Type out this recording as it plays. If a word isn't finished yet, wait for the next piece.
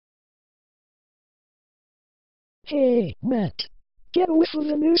Hey, Matt. Get a whiff of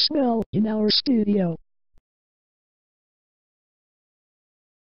the new smell in our studio.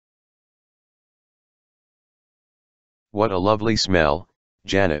 What a lovely smell,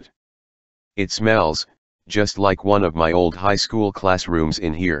 Janet. It smells just like one of my old high school classrooms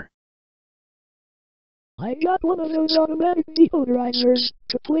in here. I got one of those automatic deodorizers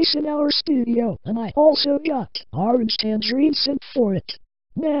to place in our studio, and I also got orange tangerine scent for it.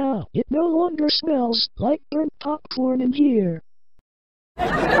 Now, it no longer smells like burnt popcorn in here.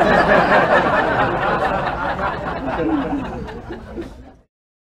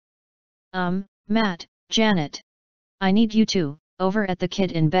 Matt, Janet. I need you two, over at the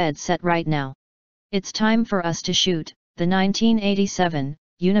Kid in Bed set right now. It's time for us to shoot the 1987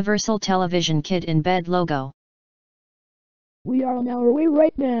 Universal Television Kid in Bed logo. We are on our way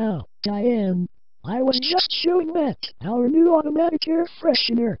right now, Diane. I was just showing Matt our new automatic air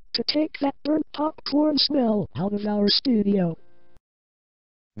freshener to take that burnt popcorn smell out of our studio.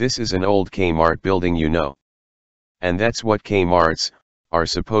 This is an old Kmart building, you know. And that's what Kmarts are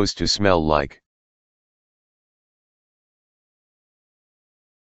supposed to smell like.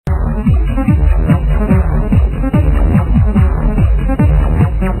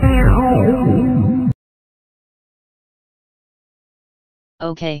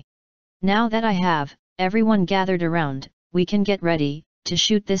 Okay. Now that I have everyone gathered around, we can get ready to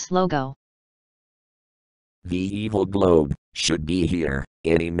shoot this logo. The evil globe should be here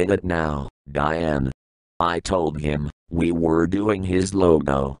any minute now, Diane. I told him we were doing his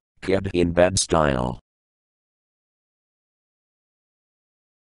logo, Kid in Bed style.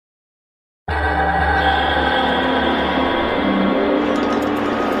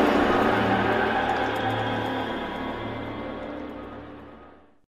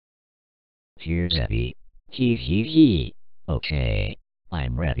 Here's Eddie. He. Okay,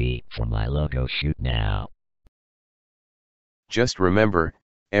 I'm ready for my logo shoot now. Just remember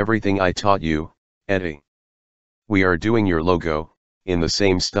everything I taught you, Eddie. We are doing your logo in the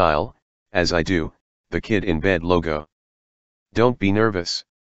same style as I do the Kid in Bed logo. Don't be nervous.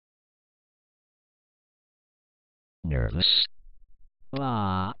 Nervous?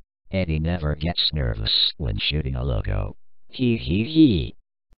 Eddie never gets nervous when shooting a logo. He.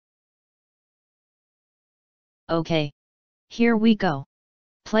 Okay. Here we go.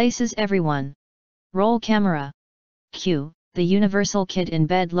 Places everyone. Roll camera. Cue the Universal Kid in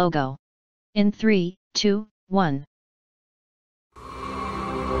Bed logo. In 3, 2, 1.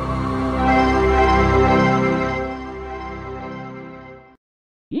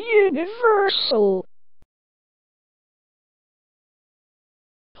 Universal!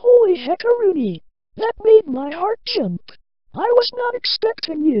 Holy heckaroonie! That made my heart jump. I was not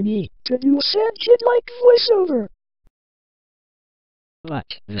expecting Uni to do a sad kid-like voiceover. But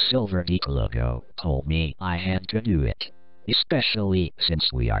the Silver Dic logo told me I had to do it. Especially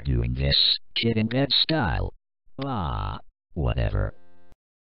since we are doing this Kid in Bed style. Whatever.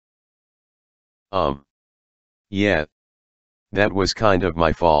 Yeah. That was kind of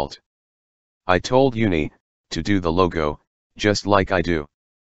my fault. I told Uni to do the logo, just like I do.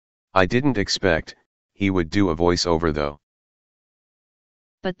 I didn't expect he would do a voiceover though.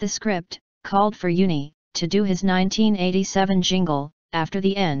 But the script called for Uni to do his 1987 jingle after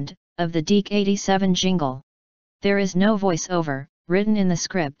the end of the Dic 87 jingle. There is no voiceover written in the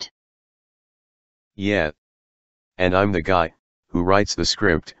script. Yeah. And I'm the guy who writes the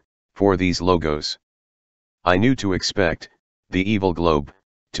script for these logos. I knew to expect the evil globe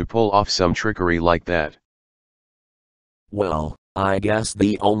to pull off some trickery like that. Well, I guess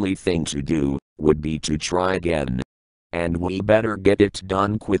the only thing to do would be to try again. And we better get it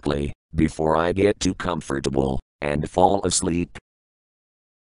done quickly, before I get too comfortable and fall asleep.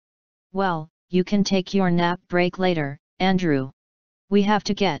 Well, you can take your nap break later, Andrew. We have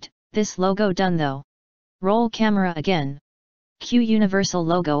to get this logo done though. Roll camera again. Cue Universal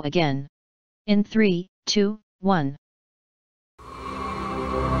logo again. In 3, 2, 1.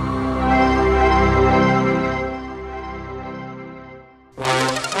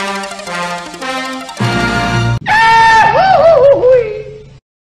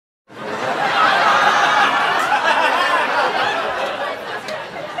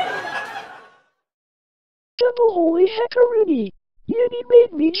 Double holy heckaroonie! Uni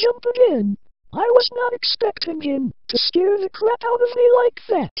made me jump again. I was not expecting him to scare the crap out of me like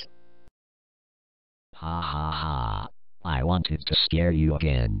that. Ha. I wanted to scare you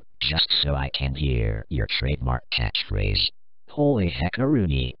again, just so I can hear your trademark catchphrase. Holy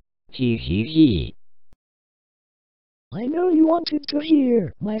heckaroonie. He. I know you wanted to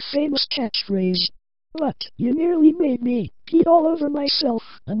hear my famous catchphrase, but you nearly made me pee all over myself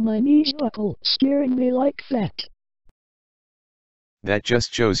and my knees buckle scaring me like that. That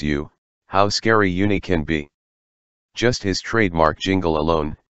just shows you how scary Uni can be. Just his trademark jingle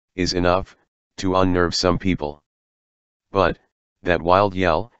alone is enough to unnerve some people. But that wild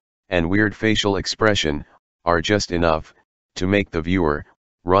yell and weird facial expression are just enough to make the viewer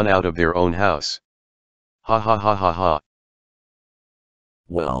run out of their own house. Ha ha ha ha ha.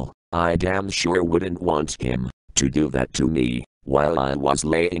 Well, I damn sure wouldn't want him to do that to me while I was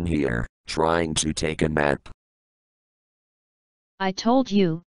laying here trying to take a nap. I told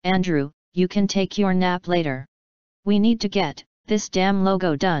you, Andrew, you can take your nap later. We need to get this damn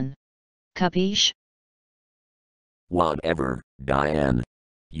logo done. Capiche? Whatever, Diane.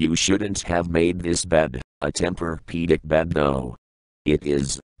 You shouldn't have made this bed a Tempur-Pedic bed though. It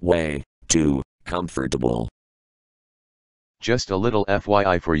is way too comfortable. Just a little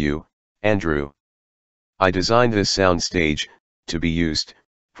FYI for you, Andrew. I designed this soundstage to be used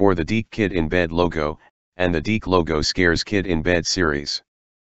for the Dic Kid In Bed logo and the Dic logo Scares Kid In Bed series.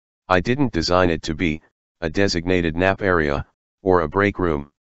 I didn't design it to be a designated nap area or a break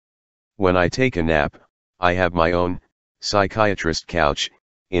room. When I take a nap, I have my own psychiatrist couch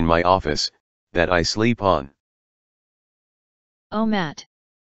in my office that I sleep on. Oh Matt.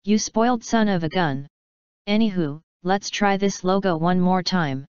 You spoiled son of a gun. Anywho, let's try this logo one more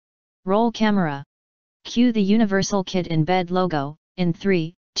time. Roll camera. Cue the Universal Kid In Bed logo, in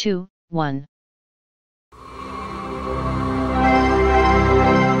 3, 2, 1.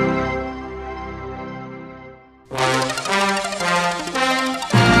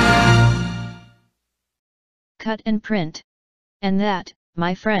 Cut and print. And that,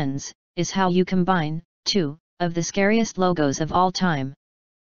 my friends, is how you combine two of the scariest logos of all time.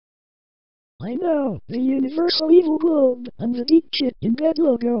 I know, the Universal Evil Globe and the Dic Kid In Bed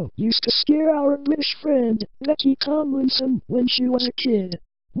logo used to scare our British friend, Becky Tomlinson, when she was a kid.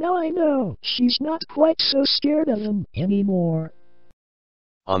 Now I know, she's not quite so scared of them anymore.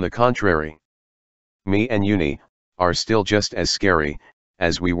 On the contrary, me and Uni are still just as scary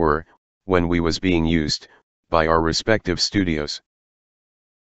as we were when we was being used by our respective studios.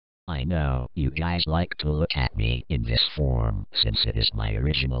 I know you guys like to look at me in this form since it is my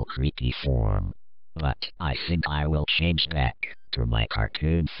original creepy form. But I think I will change back to my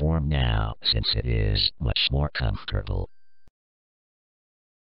cartoon form now since it is much more comfortable.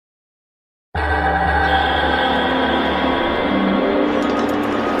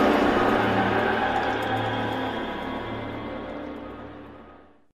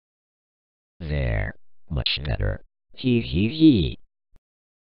 There. Much better. Hee hee hee.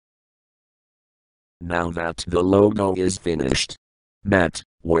 Now that the logo is finished, Matt,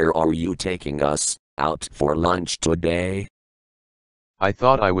 where are you taking us out for lunch today? I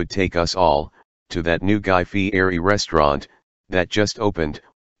thought I would take us all to that new Guy Fieri restaurant that just opened,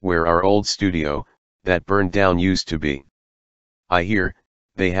 where our old studio that burned down used to be. I hear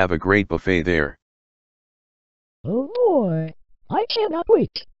they have a great buffet there. Oh boy, I cannot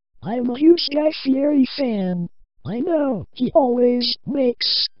wait. I'm a huge Guy Fieri fan. I know, he always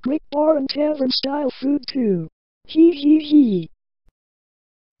makes great bar and tavern style food too. Hee hee hee.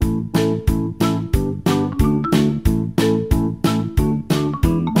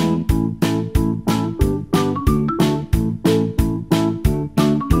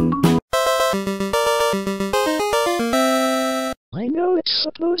 I know it's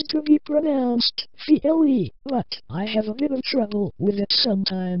supposed to be pronounced Fieli, but I have a bit of trouble with it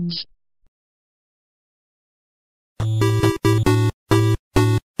sometimes.